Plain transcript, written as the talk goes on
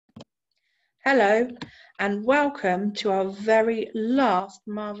Hello and welcome to our very last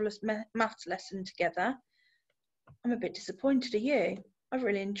marvellous maths lesson together. I'm a bit disappointed at you. I've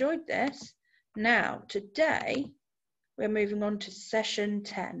really enjoyed this. Now, today we're moving on to session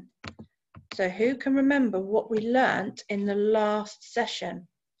 10. So who can remember what we learnt in the last session?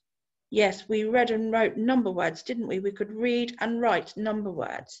 Yes, we read and wrote number words, didn't we? We could read and write number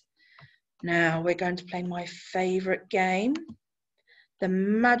words. Now we're going to play my favourite game, the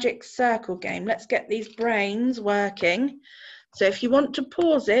magic circle game. Let's get these brains working. So if you want to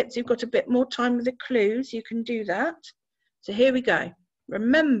pause it, so you've got a bit more time with the clues, you can do that. So here we go.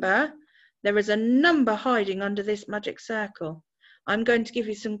 Remember, there is a number hiding under this magic circle. I'm going to give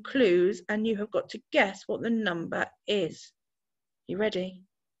you some clues and you have got to guess what the number is. You ready?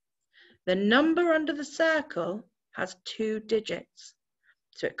 The number under the circle has 2 digits.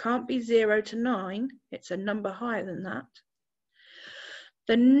 So it can't be 0 to 9. It's a number higher than that.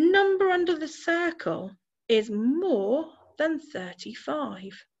 The number under the circle is more than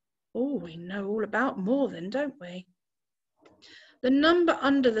 35. Oh, we know all about more than, don't we? The number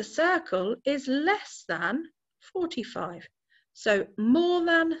under the circle is less than 45. So more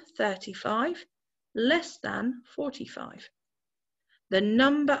than 35, less than 45. The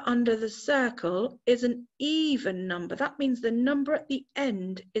number under the circle is an even number. That means the number at the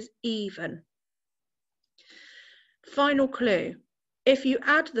end is even. Final clue. If you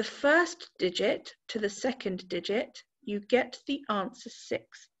add the first digit to the second digit, you get the answer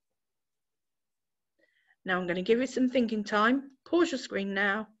 6. Now I'm going to give you some thinking time. Pause your screen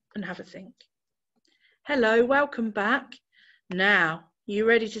now and have a think. Hello, welcome back. Now, you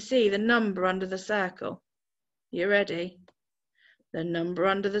ready to see the number under the circle? You ready? The number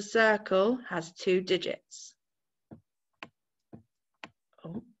under the circle has 2 digits.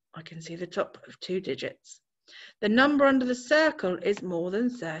 Oh, I can see the top of 2 digits. The number under the circle is more than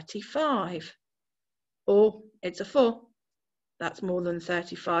 35. Or it's a 4. That's more than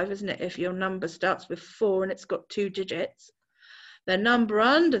 35, isn't it? If your number starts with 4 and it's got 2 digits. The number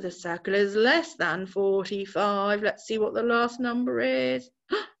under the circle is less than 45. Let's see what the last number is.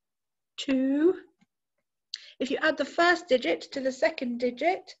 2. If you add the first digit to the second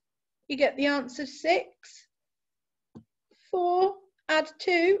digit, you get the answer 6. 4 add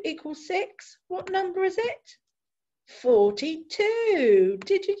 2 equals 6. What number is it? 42.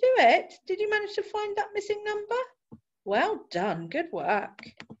 Did you do it? Did you manage to find that missing number? Well done, good work.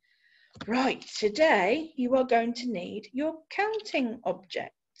 Right, today you are going to need your counting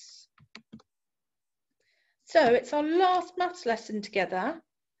objects. So it's our last maths lesson together,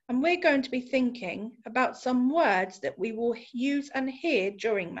 and we're going to be thinking about some words that we will use and hear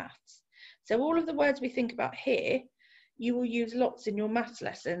during maths. So all of the words we think about here, you will use lots in your maths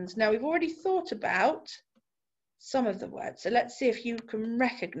lessons. Now we've already thought about some of the words, so let's see if you can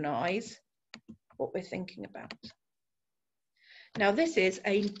recognise what we're thinking about. Now this is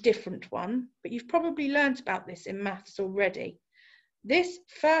a different one, but you've probably learnt about this in maths already. This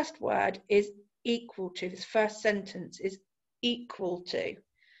first word is equal to, this first sentence is equal to.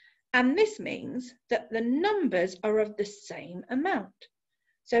 And this means that the numbers are of the same amount.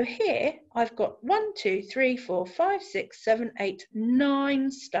 So here I've got 1, 2, 3, 4, 5, 6, 7, 8,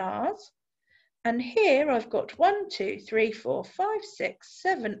 9 stars. And here I've got 1, 2, 3, 4, 5, 6,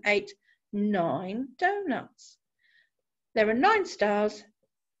 7, 8, 9 donuts. There are 9 stars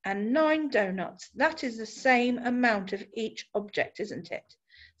and 9 donuts. That is the same amount of each object, isn't it?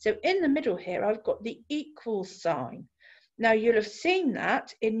 So in the middle here, I've got the equal sign. Now you'll have seen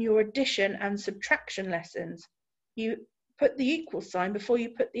that in your addition and subtraction lessons. You put the equal sign before you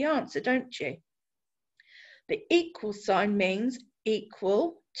put the answer, don't you? The equal sign means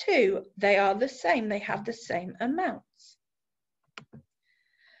equal to. They are the same. They have the same amounts.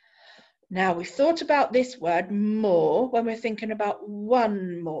 Now, we've thought about this word more when we're thinking about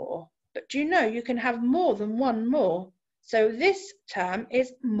one more. But do you know you can have more than one more? So this term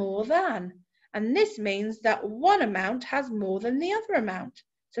is more than. And this means that one amount has more than the other amount.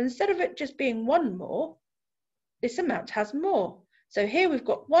 So instead of it just being one more, this amount has more. So here we've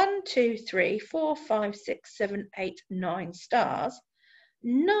got 1, 2, 3, 4, 5, 6, 7, 8, 9 stars.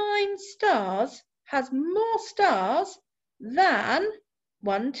 9 stars has more stars than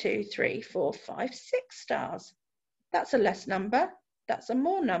 1, 2, 3, 4, 5, 6 stars. That's a less number. That's a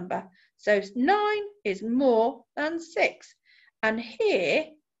more number. So 9 is more than 6. And here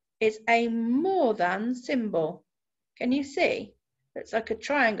is a more than symbol. Can you see? It's like a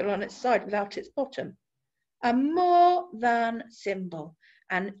triangle on its side without its bottom. A more than symbol.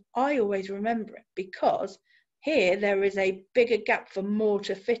 And I always remember it because here there is a bigger gap for more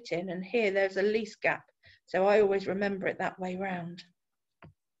to fit in, and here there's a least gap. So I always remember it that way round.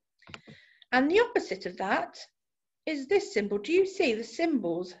 And the opposite of that is this symbol. Do you see the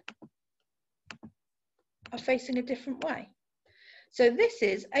symbols are facing a different way? So this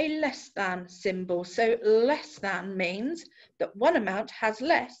is a less than symbol. So less than means that one amount has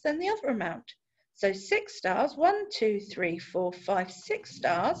less than the other amount. So 6 stars, 1, 2, 3, 4, 5, 6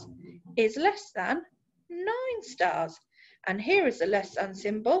 stars is less than 9 stars. And here is the less than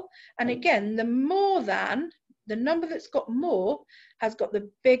symbol. And again, the more than, the number that's got more has got the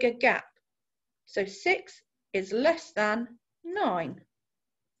bigger gap. So 6 is less than 9.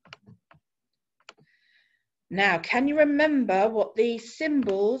 Now, can you remember what these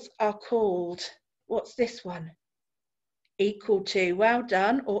symbols are called? What's this one? Equal to, well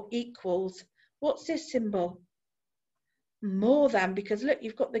done, or equals. What's this symbol? More than, because look,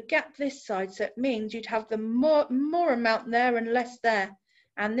 you've got the gap this side, so it means you'd have the more amount there and less there.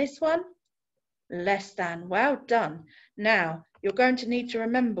 And this one? Less than, well done. Now, you're going to need to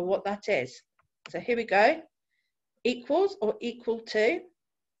remember what that is. So here we go. Equals or equal to,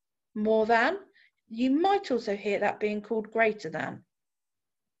 more than. You might also hear that being called greater than.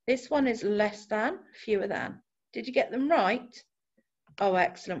 This one is less than, fewer than. Did you get them right? Oh,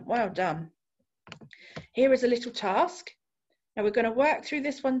 excellent. Well done. Here is a little task. Now we're going to work through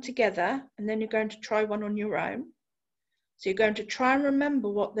this one together, and then you're going to try one on your own. So you're going to try and remember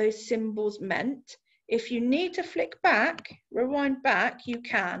what those symbols meant. If you need to flick back, rewind back, you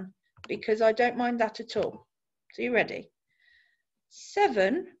can, because I don't mind that at all. So you ready?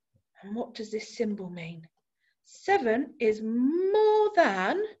 7. And what does this symbol mean? 7 is more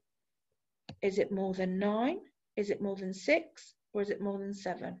than, is it more than 9? Is it more than 6? Or is it more than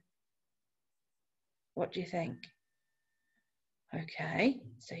 7? What do you think? Okay,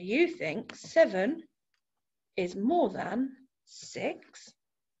 so you think 7 is more than 6.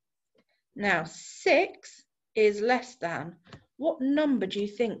 Now 6 is less than. What number do you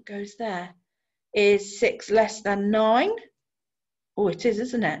think goes there? Is 6 less than 9? Oh, it is,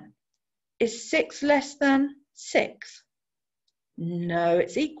 isn't it? Is 6 less than 6? No,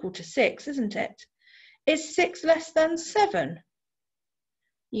 it's equal to 6, isn't it? Is 6 less than 7?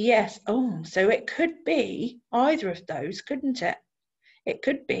 Yes. Oh, so it could be either of those, couldn't it? It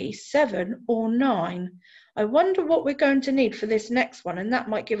could be 7 or 9. I wonder what we're going to need for this next one, and that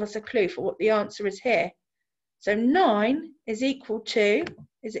might give us a clue for what the answer is here. So 9 is equal to,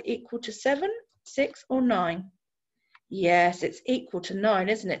 is it equal to 7, 6 or 9? Yes, it's equal to 9,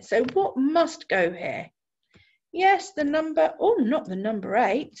 isn't it? So what must go here? Yes, the number, oh, not the number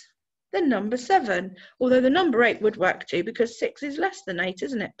 8, the number 7. Although the number 8 would work too, because 6 is less than 8,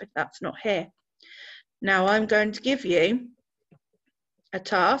 isn't it? But that's not here. Now I'm going to give you a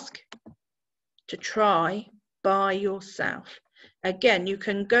task to try by yourself. Again, you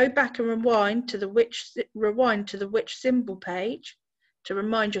can go back and rewind to the which symbol page to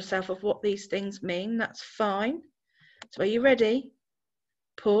remind yourself of what these things mean. That's fine. So are you ready?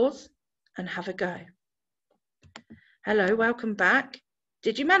 Pause and have a go. Hello, welcome back.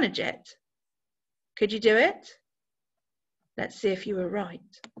 Did you manage it? Could you do it? Let's see if you were right.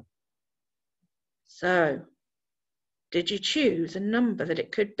 So, did you choose a number that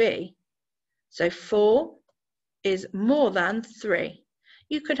it could be? So 4 is more than 3.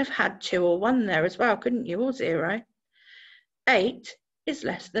 You could have had 2 or 1 there as well, couldn't you? Or 0. 8 is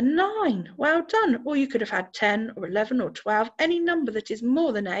less than 9. Well done. Or you could have had 10 or 11 or 12. Any number that is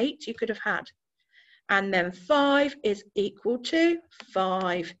more than 8 you could have had. And then 5 is equal to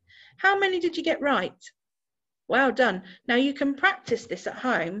 5. How many did you get right? Well done. Now you can practice this at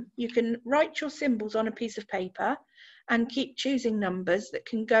home. You can write your symbols on a piece of paper and keep choosing numbers that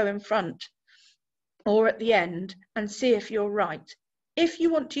can go in front or at the end and see if you're right. If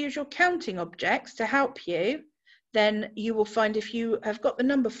you want to use your counting objects to help you, then you will find if you have got the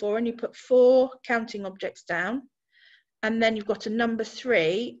number 4 and you put 4 counting objects down, and then you've got a number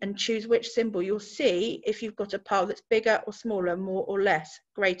 3 and choose which symbol, you'll see if you've got a pile that's bigger or smaller, more or less,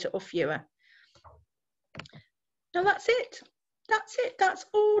 greater or fewer. Now that's it. That's it. That's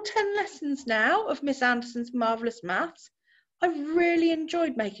all 10 lessons now of Miss Anderson's Marvellous Maths. I've really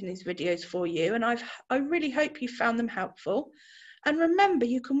enjoyed making these videos for you, and I really hope you found them helpful. And remember,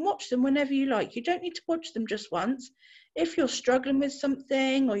 you can watch them whenever you like. You don't need to watch them just once. If you're struggling with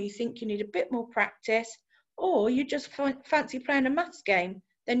something, or you think you need a bit more practice, or you just fancy playing a maths game,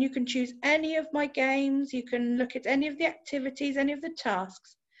 then you can choose any of my games. You can look at any of the activities, any of the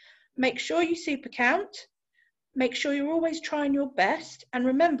tasks. Make sure you super count. Make sure you're always trying your best. And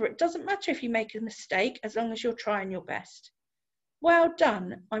remember, it doesn't matter if you make a mistake as long as you're trying your best. Well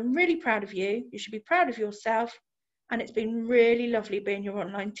done. I'm really proud of you. You should be proud of yourself. And it's been really lovely being your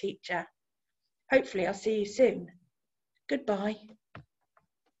online teacher. Hopefully I'll see you soon. Goodbye.